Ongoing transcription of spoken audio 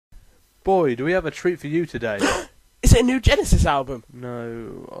Boy, do we have a treat for you today. Is it a new Genesis album?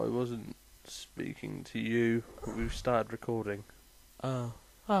 No, I wasn't speaking to you. We've started recording. Oh,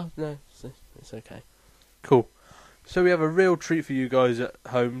 no, it's okay. Cool. So we have a real treat for you guys at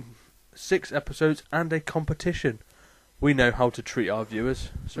home. 6 episodes and a competition. We know how to treat our viewers,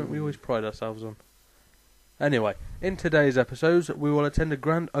 something we always pride ourselves on. Anyway, in today's episodes, we will attend a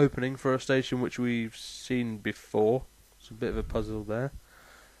grand opening for a station which we've seen before. It's a bit of a puzzle there.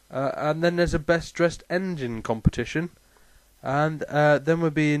 And then there's a best dressed engine competition. And then we'll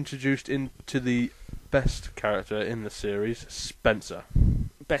be introduced into the best character in the series, Spencer.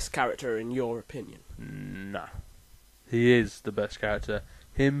 Best character in your opinion? Nah. He is the best character.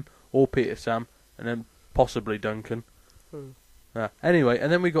 Him or Peter Sam, and then possibly Duncan. Anyway,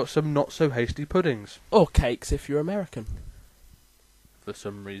 and then we got some not so hasty puddings. Or cakes if you're American. For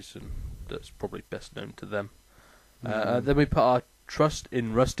some reason, that's probably best known to them. Then we put our trust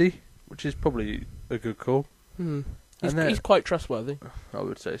in Rusty, which is probably a good call. He's quite trustworthy. I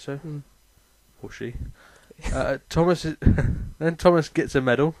would say so. Or she. Thomas gets a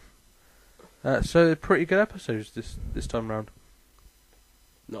medal. So pretty good episodes this time round.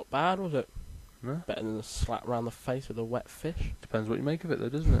 Not bad, was it? No. Better than a slap round the face with a wet fish. Depends what you make of it, though,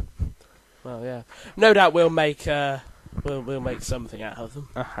 doesn't it? Well, yeah. No doubt we'll make we'll make something out of them.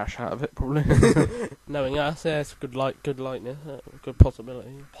 A hash out of it, probably. Knowing us, yeah, it's good lightness, good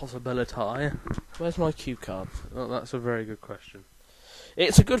possibility. Possibility. Where's my cue card? Well, that's a very good question.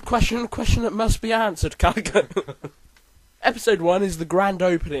 It's a good question that must be answered, Calico. Episode 1 is the grand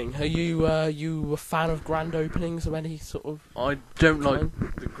opening. Are you a fan of grand openings of any sort of... I don't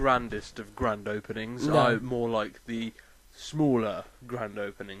like the grandest of grand openings. No. I more like the smaller grand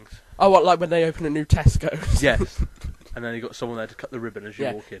openings. Oh, what, like when they open a new Tesco's? Yes. And then you got someone there to cut the ribbon as you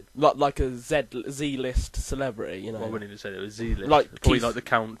walk in. Like a Z-list celebrity, you know. Well, I wouldn't even say it was Z-list. Like like the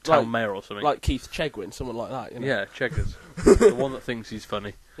town mayor or something. Like Keith Chegwin, someone like that, you know. Yeah, Cheggers. The one that thinks he's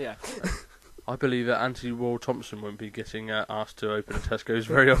funny. Yeah. I believe that Anthony Royal Thompson won't be getting asked to open a Tesco's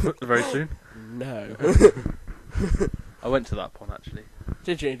very soon. No. I went to that one actually.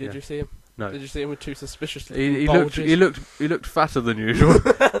 Did you? Did you see him? No. Did you see him with two suspicious He bulges? looked fatter than usual.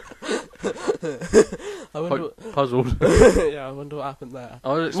 I wonder Quite puzzled. yeah, I wonder what happened there.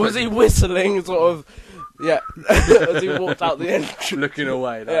 Was he whistling, sort of? Yeah, as he walked out the entrance, looking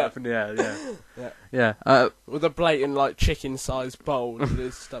away. That happened. Yeah. With a blatant like chicken-sized bulge in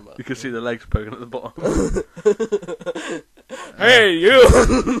his stomach. You could see the legs poking at the bottom. Hey,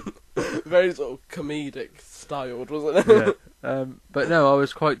 you! Very sort of comedic styled, wasn't it? Yeah. But no, I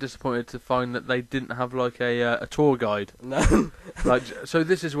was quite disappointed to find that they didn't have like a tour guide. No. So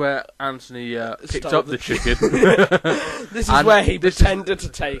this is where Anthony picked up the chicken. This is where he pretended to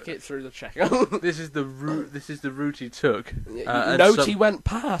take it through the checkout. This is the route he took. Note he went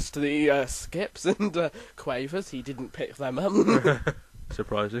past the skips and quavers. He didn't pick them up.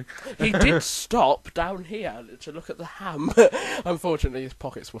 Surprising. He did stop down here to look at the ham. Unfortunately, his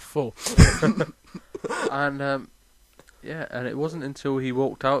pockets were full. And and it wasn't until he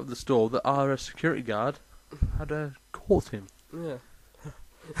walked out of the store that our security guard had caught him. Yeah.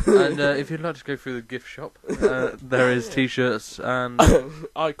 And if you'd like to go through the gift shop, there is T-shirts and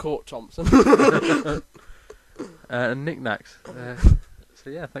I caught Thompson. and knickknacks. So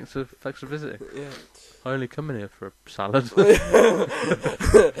yeah, thanks for visiting. Yeah. I only come in here for a salad.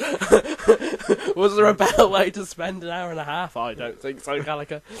 Was there a better way to spend an hour and a half? I don't think so,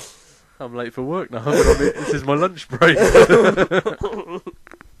 Calico. I'm late for work now. This is my lunch break.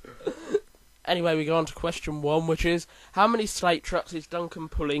 Anyway, we go on to question 1, which is, how many slate trucks is Duncan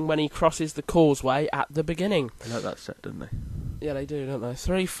pulling when he crosses the causeway at the beginning? They like that set, don't they? Yeah, they do, don't they?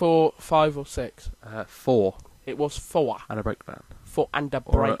 3, 4, 5 or 6? 4. It was 4. And a brake van. 4 and a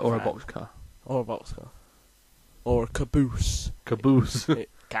brake van. Or a boxcar. Or a boxcar. Or a caboose. Caboose.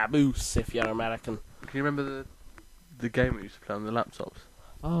 Caboose, if you're American. Can you remember the game we used to play on the laptops?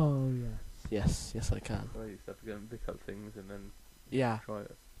 Oh, yes. Yes, I can. I used to have to go and pick up things and then try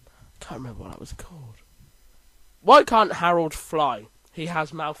it. Can't remember what that was called. Why can't Harold fly? He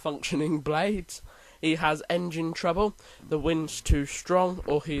has malfunctioning blades. He has engine trouble. The wind's too strong,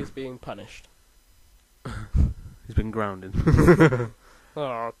 or he is being punished. He's been grounded.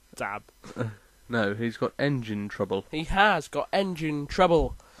 Oh, dab. No, he's got engine trouble. He has got engine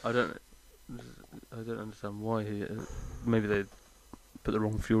trouble. I don't understand why he. Maybe they put the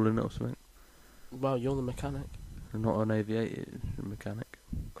wrong fuel in it or something. Well, you're the mechanic. I'm not an aviator mechanic.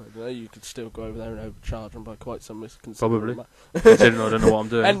 I don't know, you could still go over there and overcharge them by quite some considerable Probably. Considering I don't know what I'm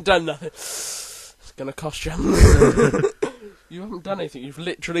doing. And done nothing. It's going to cost you. You haven't done anything. You've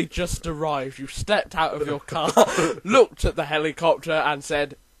literally just arrived. You've stepped out of your car, looked at the helicopter and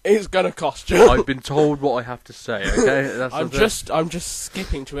said, It's gonna cost you. I've been told what I have to say, okay? That's I'm just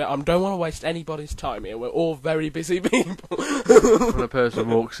skipping to it. I don't want to waste anybody's time here. We're all very busy people. When a person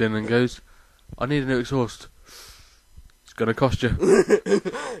walks in and goes, I need a new exhaust, it's gonna cost you.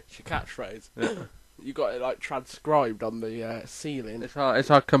 It's your catchphrase. Yeah. You got it like transcribed on the ceiling. It's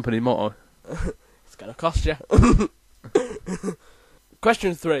our company motto. It's gonna cost you.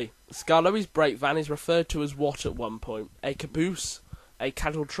 Question 3. Scarlowi's brake van is referred to as what at one point? A caboose, a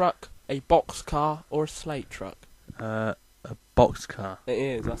cattle truck, a box car, or a slate truck? A box car. It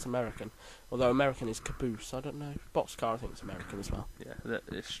is, that's American. Although American is caboose, I don't know. Box car I think is American as well. Yeah,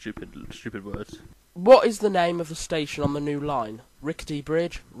 it's stupid words. What is the name of the station on the new line? Rickety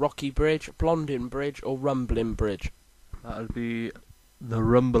Bridge, Rocky Bridge, Blondin Bridge, or Rumblin Bridge? That'll be the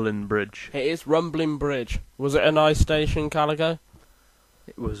Rumbling Bridge. It is Rumblin Bridge. Was it a nice station, Calico?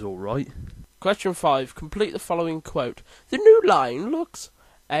 It was alright. Question 5. Complete the following quote. The new line looks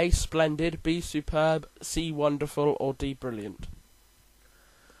A. Splendid, B. Superb, C. Wonderful, or D. Brilliant.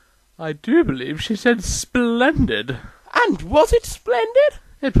 I do believe she said splendid. And was it splendid?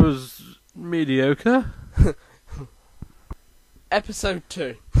 It was mediocre. Episode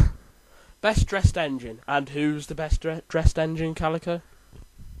 2. Best dressed engine. And who's the best dressed engine, Calico?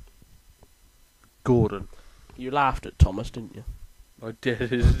 Gordon. You laughed at Thomas, didn't you? I did.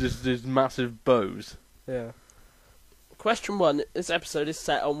 His massive bows. Yeah. Question 1. This episode is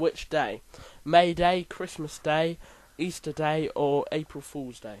set on which day? May Day, Christmas Day, Easter Day, or April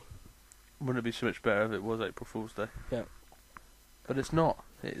Fool's Day? Wouldn't it be so much better if it was April Fool's Day? Yeah. But it's not.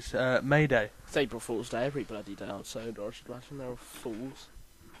 It's May Day. It's April Fool's Day every bloody day outside, or I should imagine they're fools.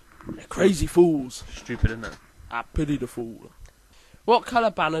 They're crazy fools. Stupid, isn't it? I pity the fool. What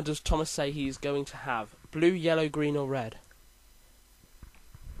colour banner does Thomas say he is going to have? Blue, yellow, green, or red?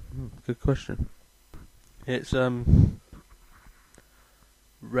 Good question. It's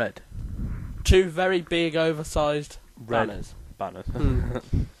red. 2 very big, oversized Red banners. banners.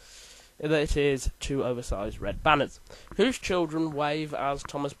 It is 2 oversized red banners. Whose children wave as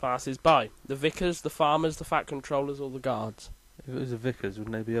Thomas passes by? The vicars, the farmers, the fat controllers, or the guards? If it was the vicars,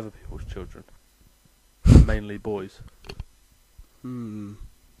 wouldn't they be other people's children? Mainly boys.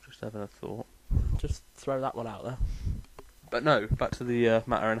 Just having a thought. Just throw that one out there. But no, back to the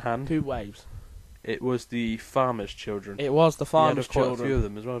matter in hand. Who waves? It was the farmer's children. It was the farmer's he had quite children. a few of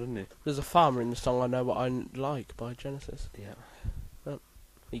them as well, didn't he? There's a farmer in the song I Know What I Like by Genesis. Yeah.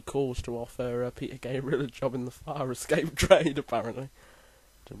 He calls to offer Peter Gabriel a job in the fire escape trade, apparently.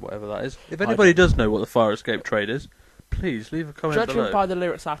 Whatever that is. If anybody does know what the fire escape trade is, please leave a comment Judging below. by the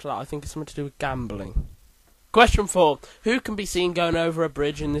lyrics after that, I think it's something to do with gambling. Question 4. Who can be seen going over a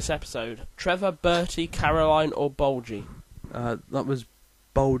bridge in this episode? Trevor, Bertie, Caroline, or Bulgy? That was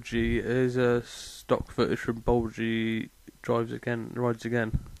Bulgy. It is a stock footage from Bulgy rides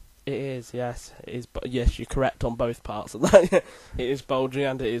again. It is, yes. It is. Yes, you're correct on both parts of that. It is Bulgy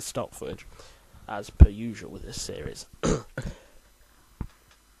and it is stock footage, as per usual with this series.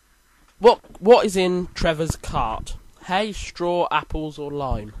 What is in Trevor's cart? Hay, straw, apples, or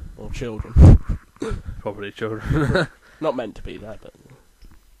lime? Or children? Probably children. Not meant to be there, but...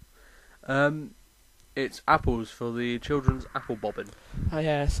 It's apples for the children's apple bobbing. Oh,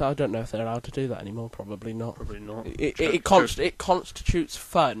 yeah, so I don't know if they're allowed to do that anymore. Probably not. Probably not. It constitutes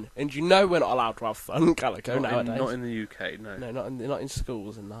fun, and you know we're not allowed to have fun, Calico, nowadays. Not in the UK, no. No, not in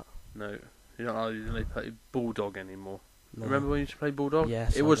schools and that. No, you're not allowed to play Bulldog anymore. No. Remember when you used to play Bulldog?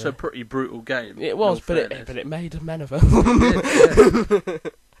 Yes, it was a pretty brutal game. It was, but it made men of us.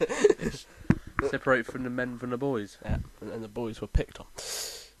 It's separate from the men from the boys. Yeah, and the boys were picked on.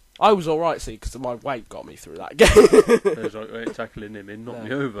 I was alright, see, because my weight got me through that game. It was like tackling him in, knocked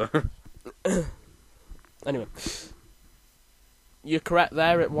me over. Anyway, you're correct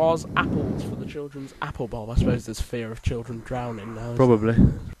there. It was apples for the children's apple bob. I suppose there's fear of children drowning now. Probably.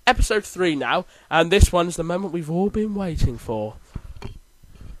 Episode 3 now, and this one's the moment we've all been waiting for.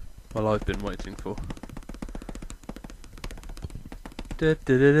 Well, I've been waiting for. Da,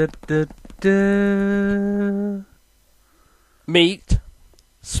 da, da, da, da. Meet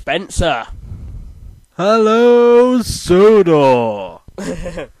Spencer. Hello, Soda.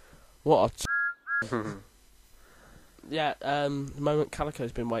 What a yeah, the moment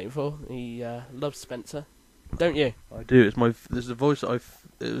Calico's been waiting for. He loves Spencer, don't you? I do. This is the voice that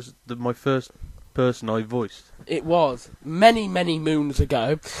it was my first person I voiced. It was many moons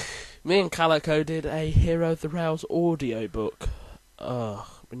ago. Me and Calico did a Hero of the Rails audio book.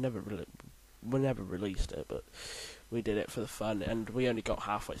 We never released it, but we did it for the fun, and we only got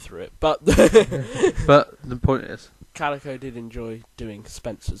halfway through it. But but the point is, Calico did enjoy doing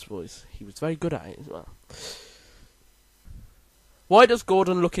Spencer's voice. He was very good at it as well. Why does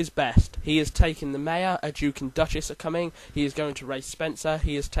Gordon look his best? He is taking the mayor, a Duke and Duchess are coming, he is going to race Spencer,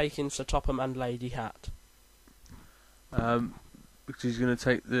 he is taking Sir Topham and Lady Hat. Because he's going to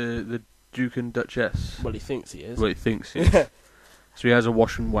take the Duke and Duchess. Well, he thinks he is. Well, he thinks he is. So he has a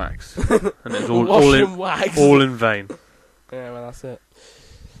wash and wax. And it's wax. all in vain. Yeah, well, that's it.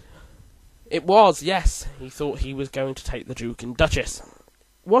 It was, yes. He thought he was going to take the Duke and Duchess.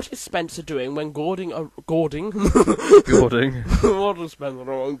 What is Spencer doing when Gording? Gording. What is Spencer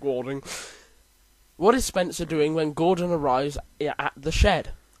doing, Gording? What is Spencer doing when Gordon arrives at the shed?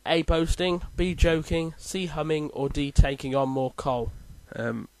 A, boasting, B, joking, C, humming, or D, taking on more coal?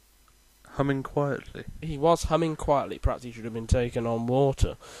 Humming quietly. He was humming quietly. Perhaps he should have been taking on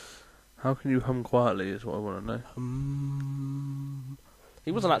water. How can you hum quietly is what I want to know.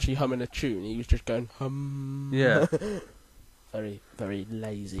 He wasn't actually humming a tune, he was just going hum. Yeah. Very, very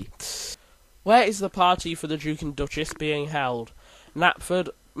lazy. Where is the party for the Duke and Duchess being held? Knapford,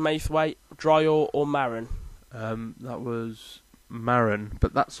 Maithwaite, Dryor, or Marron? That was Marron,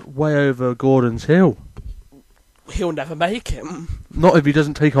 but that's way over Gordon's hill. He'll never make it. Not if he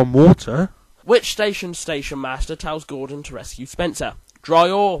doesn't take on water. Which station master tells Gordon to rescue Spencer?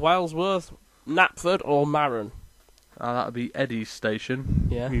 Dryor, Wellsworth, Knapford, or Marron? That would be Eddie's station.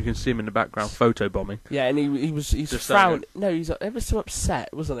 Yeah. You can see him in the background photobombing. Yeah, and he's frowning. No, he's ever so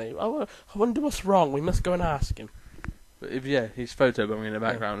upset, wasn't he? I wonder what's wrong. We must go and ask him. But he's photobombing in the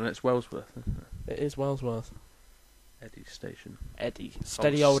background, and it's Wellsworth. It is Wellsworth. Eddie's station. Eddie.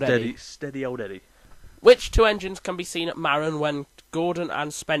 Steady old Eddie. Steady old Eddie. Which two engines can be seen at Marron when Gordon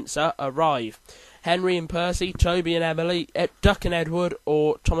and Spencer arrive? Henry and Percy, Toby and Emily, Duck and Edward,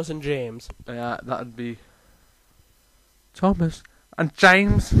 or Thomas and James? That'd be Thomas and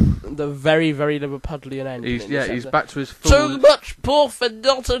James. The very, very Liverpudlian engine. He's back to his full... Too much puff and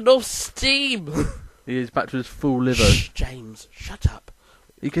not enough steam. He is back to his full liver. Shh, James, shut up.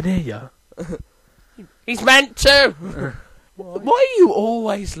 He can hear you. He's meant to. Why are you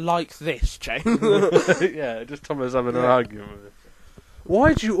always like this, James? Yeah, just Thomas having an argument with him.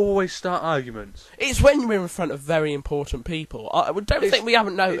 Why do you always start arguments? It's when you're in front of very important people. I don't think we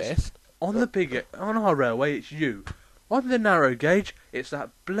haven't noticed. On our railway, it's you. On the narrow gauge, it's that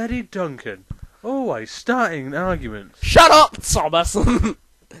bloody Duncan. Always starting arguments. Shut up, Thomas!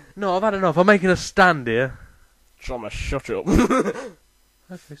 No, I've had enough. I'm making a stand here. Thomas, shut up.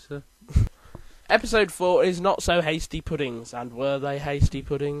 Okay, sir. Episode 4 is Not So Hasty Puddings. And were they hasty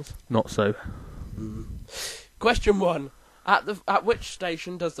puddings? Not so. Question 1. At which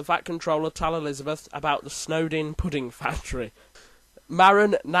station does the Vat Controller tell Elizabeth about the snowed-in pudding factory?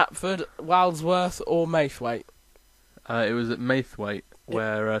 Marron, Knapford, Walsworth, or Maithwaite? It was at Maithwaite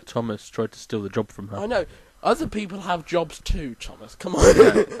where Thomas tried to steal the job from her. I know. Other people have jobs too, Thomas. Come on.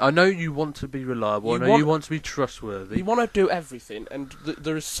 Yeah, I know you want to be reliable. You want to be trustworthy. You want to do everything, and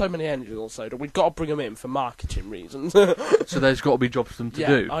there is so many engines on Soda. We've got to bring them in for marketing reasons. So there's got to be jobs for them to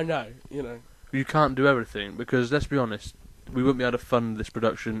do. Yeah, I know. You can't do everything because, let's be honest, we wouldn't be able to fund this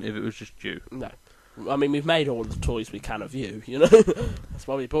production if it was just you. No. I mean, we've made all the toys we can of you, That's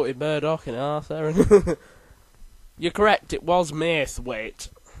why we brought in Murdoch and Arthur. You're correct, it was Maithwaite.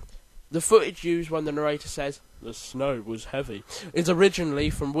 The footage used when the narrator says, "The snow was heavy," is originally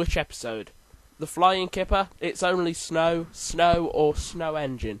from which episode? The Flying Kipper, It's Only Snow, Snow, or Snow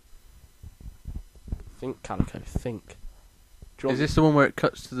Engine? Think, Calico, think. Is this the one where it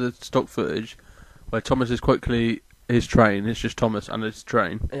cuts to the stock footage, where Thomas is quite clearly his train, it's just Thomas and his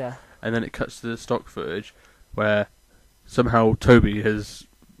train? Yeah. And then it cuts to the stock footage, where somehow Toby has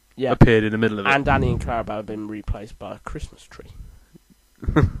appeared in the middle of it. And Danny and Clarabelle have been replaced by a Christmas tree.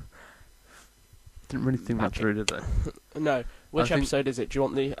 Didn't really think that through, did they? No. Which episode is it? Do you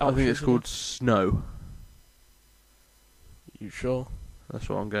want the... I think it's called Snow. You sure? That's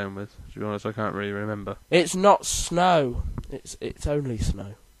what I'm going with. To be honest, I can't really remember. It's not Snow. It's Only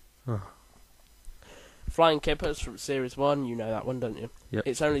Snow. Oh. Flying Kippers from Series 1, you know that one, don't you? Yep.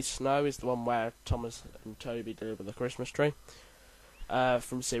 It's Only Snow is the one where Thomas and Toby deliver the Christmas tree.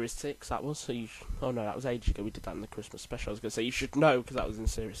 From Series 6, that was. So oh no, that was ages ago. We did that in the Christmas special. I was going to say, you should know, because that was in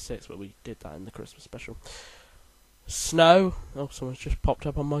Series 6, but we did that in the Christmas special. Snow. Oh, someone's just popped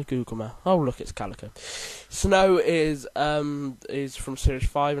up on my Google map. Oh, look, it's Calico. Snow is from Series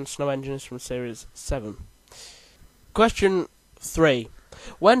 5, and Snow Engine is from Series 7. Question 3.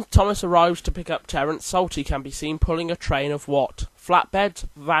 When Thomas arrives to pick up Terence, Salty can be seen pulling a train of what? Flatbeds,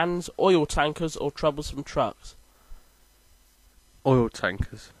 vans, oil tankers, or troublesome trucks? Oil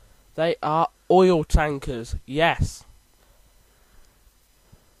tankers. They are oil tankers, yes.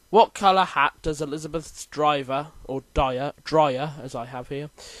 What colour hat does Elizabeth's driver, or dryer, as I have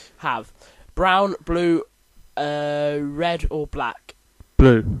here, have? Brown, blue, Red or black?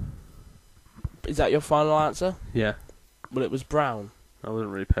 Blue. Is that your final answer? Yeah. Well, it was brown. I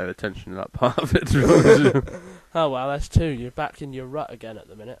wasn't really paying attention to that part of it, to be honest with you. Oh well, that's 2. You're back in your rut again at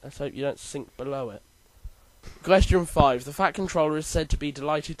the minute. Let's hope you don't sink below it. Question 5. The Fat Controller is said to be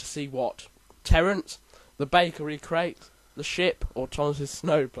delighted to see what? Terence, the bakery crate, the ship, or Thomas's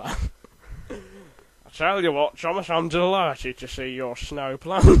snowplow? I tell you what, Thomas, I'm delighted to see your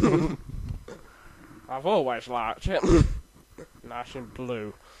snowplow. I've always liked it. Nice and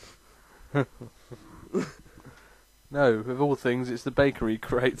blue. No, of all things, it's the bakery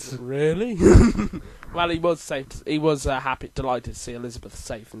crates. Really? Well, he was safe. He was delighted to see Elizabeth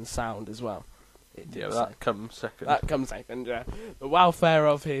safe and sound as well. Yeah, that comes second. That comes second. Yeah, the welfare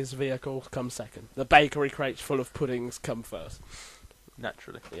of his vehicle comes second. The bakery crates full of puddings come first.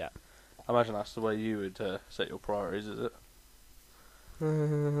 Naturally. Yeah. I imagine that's the way you would set your priorities, is it?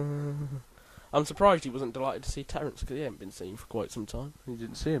 I'm surprised he wasn't delighted to see Terence because he hadn't been seen for quite some time. You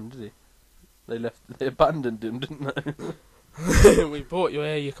didn't see him, did he? They abandoned him, didn't they? We brought you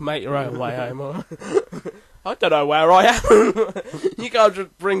here, you can make your own way home. Or I don't know where I am. You can't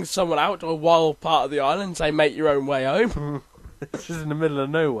just bring someone out to a wild part of the island and say, make your own way home. It's just in the middle of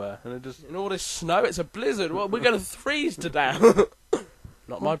nowhere, and it just... In all this snow, it's a blizzard. Well, we're going to freeze to death.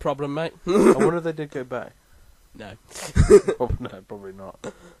 Not my problem, mate. I wonder if they did go back. No. Oh, no, probably not.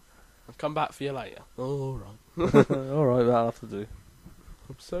 I'll come back for you later. Oh, alright. Alright, that'll have to do.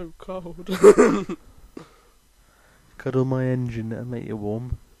 I'm so cold. Cuddle my engine and make you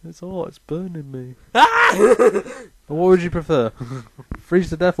warm. It's hot, it's burning me. Ah! What would you prefer? Freeze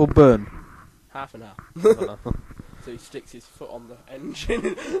to death or burn? Half an hour. So he sticks his foot on the engine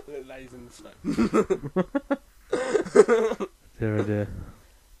and it lays in the snow. Dear oh dear.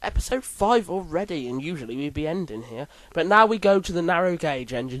 Episode 5 already, and usually we'd be ending here. But now we go to the narrow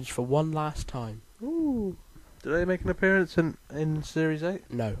gauge engines for one last time. Ooh. Did they make an appearance in Series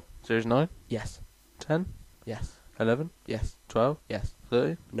 8? No. Series 9? Yes. 10? Yes. 11? Yes. 12? Yes.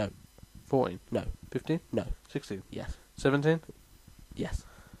 13? No. 14? No. 15? No. 16? Yes. 17? Yes.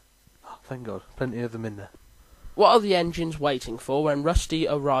 Oh, thank God. Plenty of them in there. What are the engines waiting for when Rusty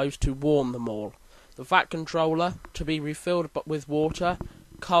arrives to warm them all? The Fat Controller to be refilled with water,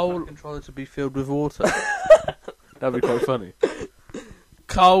 coal... Controller to be filled with water. That'd be quite funny.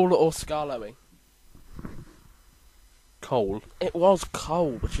 Coal or Scarloey? Coal? It was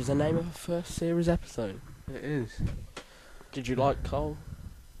Coal, which is the name of a first series episode. It is. Did you like Coal?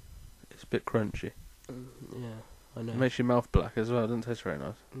 It's a bit crunchy. Yeah, I know. It makes your mouth black as well. It doesn't taste very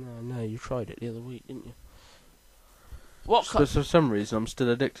nice. No, you tried it the other week, didn't you? But for some reason, I'm still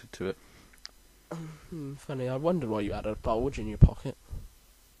addicted to it. Funny, I wondered why you had a bulge in your pocket.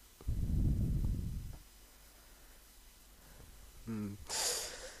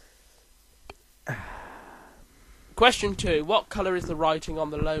 Question 2. What colour is the writing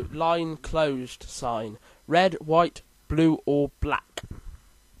on the line closed sign? Red, white, blue or black?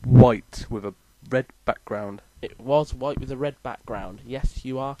 White with a red background. It was white with a red background. Yes,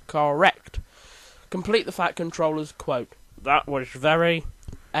 you are correct. Complete the Fat Controller's quote. That was very...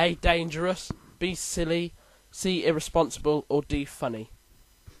 A. Dangerous, B. Silly, C. Irresponsible, or D. Funny?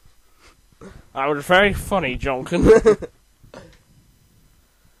 That was very funny, Jonkin.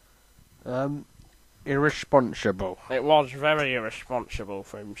 Irresponsible. It was very irresponsible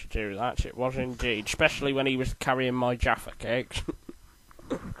for him to do that. It was indeed. Especially when he was carrying my Jaffa cakes.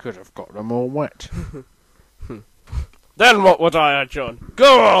 Could have got them all wet. Then what would I have done?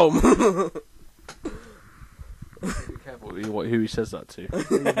 Go home! Be careful who he says that to.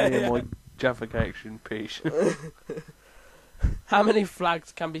 Leave me and my Jaffa cakes in peace. How many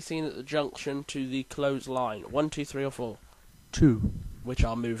flags can be seen at the junction to the closed line? 1, 2, 3 or 4? 2. Which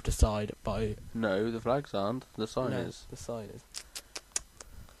are moved aside by... No, the flags aren't. The sign is. The sign is.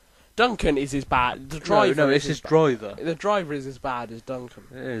 Duncan is as bad. The driver. No, it's his driver. The driver is as bad as Duncan.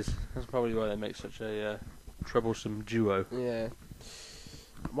 It is. That's probably why they make such a troublesome duo. Yeah.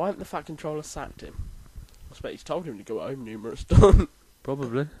 Why haven't the Fat Controller sacked him? I expect he's told him to go home numerous times.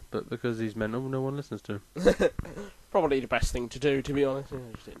 Probably, but because he's mental, no one listens to him. Probably the best thing to do, to be honest. Yeah,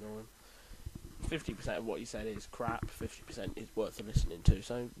 just ignore him. 50% of what he said is crap, 50% is worth listening to,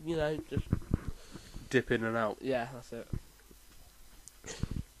 so, you know, just... Dip in and out. Yeah, that's it.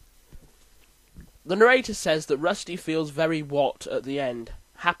 The narrator says that Rusty feels very what at the end?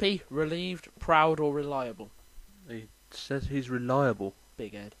 Happy, relieved, proud, or reliable? He says he's reliable.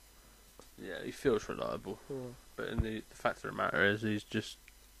 Big head. Yeah, he feels reliable. But in the fact of the matter is, he's just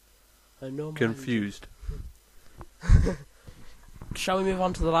confused. Shall we move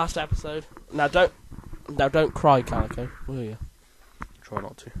on to the last episode? Now don't cry, Calico, will you? Try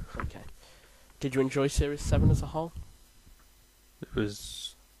not to. Okay. Did you enjoy Series 7 as a whole? It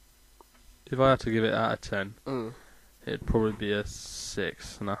was... If I had to give it out of 10, Mm. it'd probably be a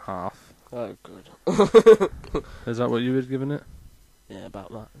 6.5. Oh, good. Is that what you would given it? Yeah,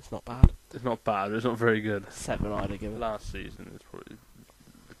 about that. It's not bad. It's not bad, but it's not very good. 7 I'd have given it. Last season is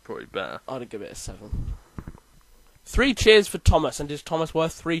probably better. I'd have given it a 7. 3 cheers for Thomas, and is Thomas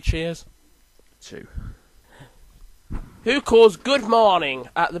worth 3 cheers? 2. Who calls good morning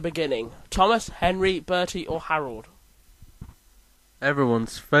at the beginning? Thomas, Henry, Bertie, or Harold?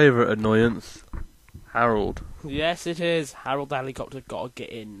 Everyone's favourite annoyance, Harold. Yes, it is. Harold the helicopter got to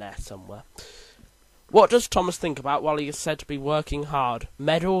get in there somewhere. What does Thomas think about while he is said to be working hard?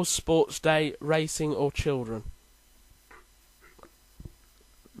 Medals, sports day, racing, or children?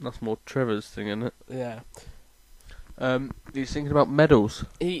 That's more Trevor's thing, isn't it? Yeah. He's thinking about medals.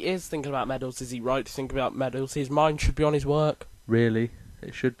 He is thinking about medals. Is he right to think about medals? His mind should be on his work. Really?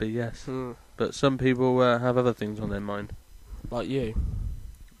 It should be, yes. Hmm. But some people have other things on their mind. Like you.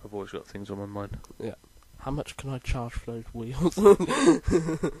 I've always got things on my mind. Yeah. How much can I charge for those wheels?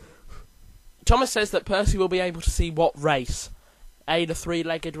 Thomas says that Percy will be able to see what race? A, the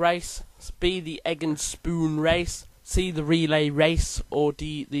 3-legged race, B, the egg and spoon race, C, the relay race, or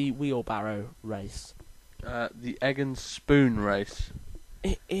D, the wheelbarrow race. The egg and spoon race.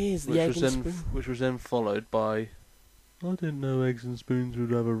 It is the egg and spoon. Which was then followed by... I didn't know eggs and spoons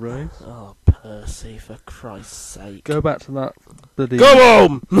would have a race. Oh, Percy, for Christ's sake. Go back to that bloody... Go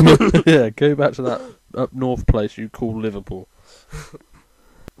home! Yeah, go back to that up north place you call Liverpool.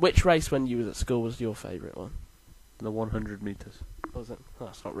 Which race when you was at school was your favourite one? The 100 metres. Was it? Oh,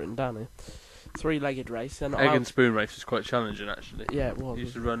 that's not written down here. 3-legged race. And Egg and spoon race is quite challenging, actually. Yeah, it was. You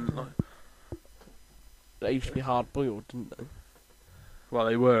used to run... They used to be hard-boiled, didn't they? Well,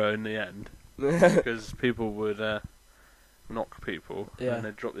 they were in the end. Because people would knock people, Yeah. and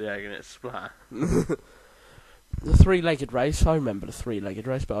they'd drop the egg and it'd splat. The 3-legged race, I remember the 3-legged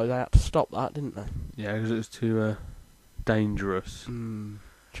race, but they had to stop that, didn't they? Yeah, because it was too dangerous.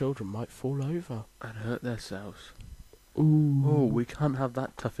 Children might fall over. And hurt themselves. Ooh. Oh, we can't have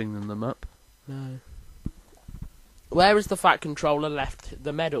that toughing them up. No. Where is the Fat Controller left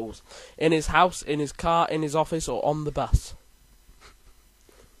the medals? In his house, in his car, in his office, or on the bus?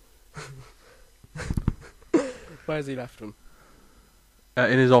 Where's he left them?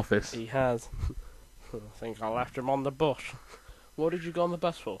 In his office. He has. I think I left him on the bus. What did you go on the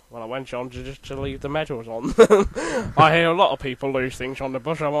bus for? Well, I went on just to leave the medals on. I hear a lot of people lose things on the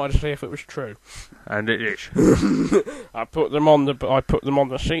bus. I wanted to see if it was true. And it is. I put them on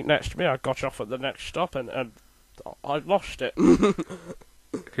the seat next to me. I got off at the next stop and I lost it. Can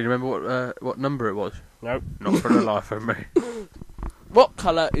you remember what number it was? Nope. Not for the life of me. What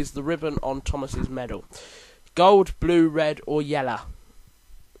colour is the ribbon on Thomas's medal? Gold, blue, red, or yellow?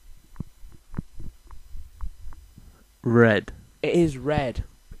 Red. It is red.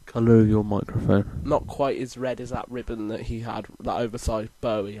 Colour of your microphone. Not quite as red as that ribbon that he had, that oversized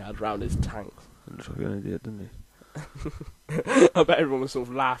bow he had round his tanks. Looks like an idiot, didn't he? I bet everyone was sort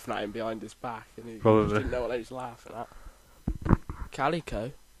of laughing at him behind his back, and he Probably. just didn't know what they was laughing at.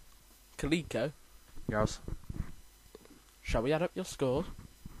 Calico? Yes. Shall we add up your scores?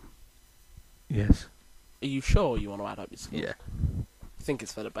 Yes. Are you sure you want to add up your scores? Yeah. You think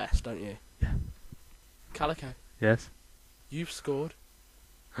it's for the best, don't you? Yeah. Calico, Yes. you've scored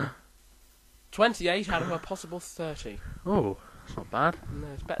 28 out of a possible 30. Oh, that's not bad. No,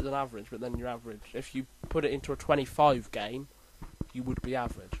 it's better than average, but then you're average. If you put it into a 25 game, you would be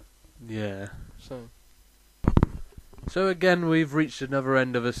average. Yeah. So again, we've reached another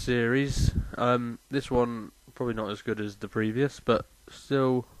end of a series. This one probably not as good as the previous, but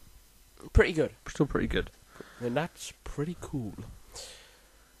still pretty good. Still pretty good. And that's pretty cool.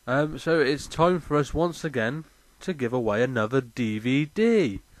 So it's time for us once again to give away another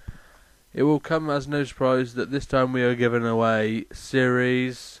DVD. It will come as no surprise that this time we are giving away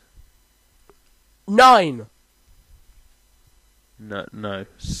series 9. No,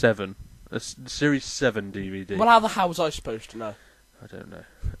 7. Series 7 DVD. Well, how the hell was I supposed to know? I don't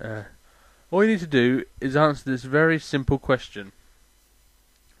know. All you need to do is answer this very simple question.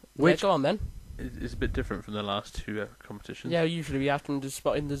 Which Yeah, go on then. is a bit different from the last two competitions. Yeah, usually we have them to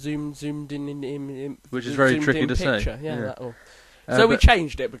spot in the zoomed in Which is very zoomed tricky in to say. picture. Yeah, Yeah. that all. So we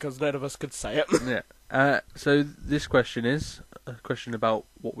changed it because none of us could say it. Yeah. So this question is a question about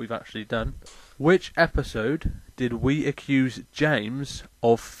what we've actually done. Which episode did we accuse James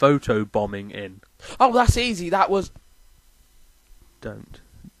of photobombing in? Oh, that's easy. That was... Don't.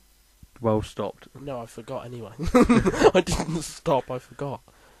 Well stopped. No, I forgot anyway. I didn't stop, I forgot.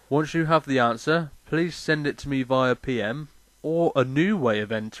 Once you have the answer, please send it to me via PM or a new way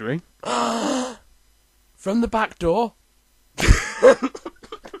of entering. From the back door.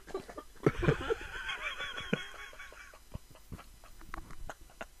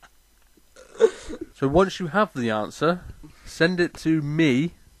 So once you have the answer, send it to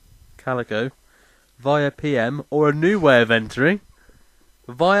me, Calico, via PM, or a new way of entering,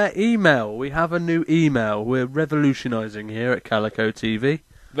 via email. We have a new email. We're revolutionising here at Calico TV.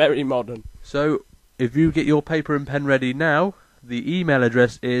 Very modern. So if you get your paper and pen ready now, the email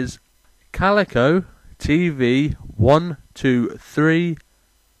address is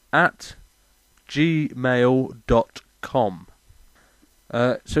calicotv123@gmail.com.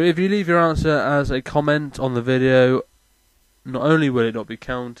 So if you leave your answer as a comment on the video, not only will it not be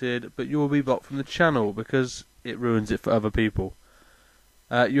counted, but you will be blocked from the channel because it ruins it for other people.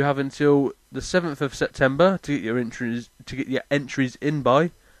 You have until the 7th of September to get your entries in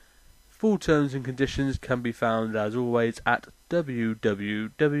by. Full terms and conditions can be found as always at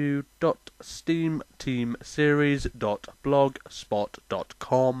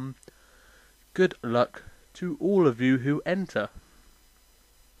www.steamteamseries.blogspot.com. Good luck to all of you who enter.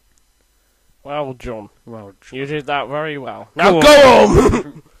 Well, John. Well, You did that very well. Now go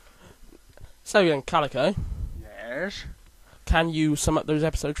home! So then, Calico, yes. can you sum up those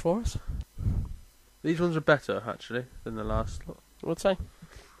episodes for us? These ones are better actually than the last lot. I would say.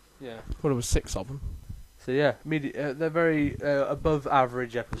 Yeah. Well, there was 6 of them. So yeah, they're very above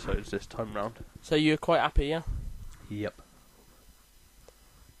average episodes this time round. So you're quite happy, yeah? Yep.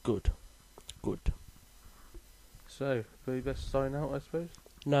 Good. Good. So, we best sign out, I suppose.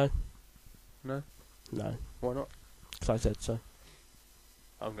 No. No. No. Why not? Because I said so.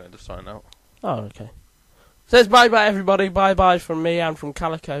 I'm going to sign out. Oh, okay. Says bye-bye, everybody. Bye-bye from me and from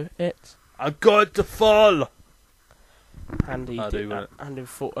Calico. It's... I'm going to fall! And he I did. do, And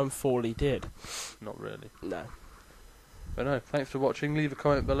fall he did. Not really. No. But no, thanks for watching. Leave a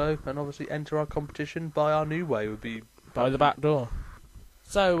comment below, and obviously enter our competition by our new way. Would be By the back door.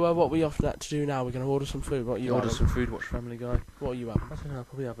 So, what we often have to do now, we're going to order some food. What are you order having? some food, watch Family Guy. What are you having? I don't know, I'll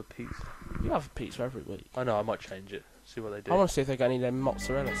probably have a pizza. You have a pizza every week. I know, I might change it. See what they do. I want to see if they got any of them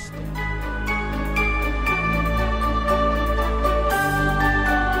mozzarella sticks.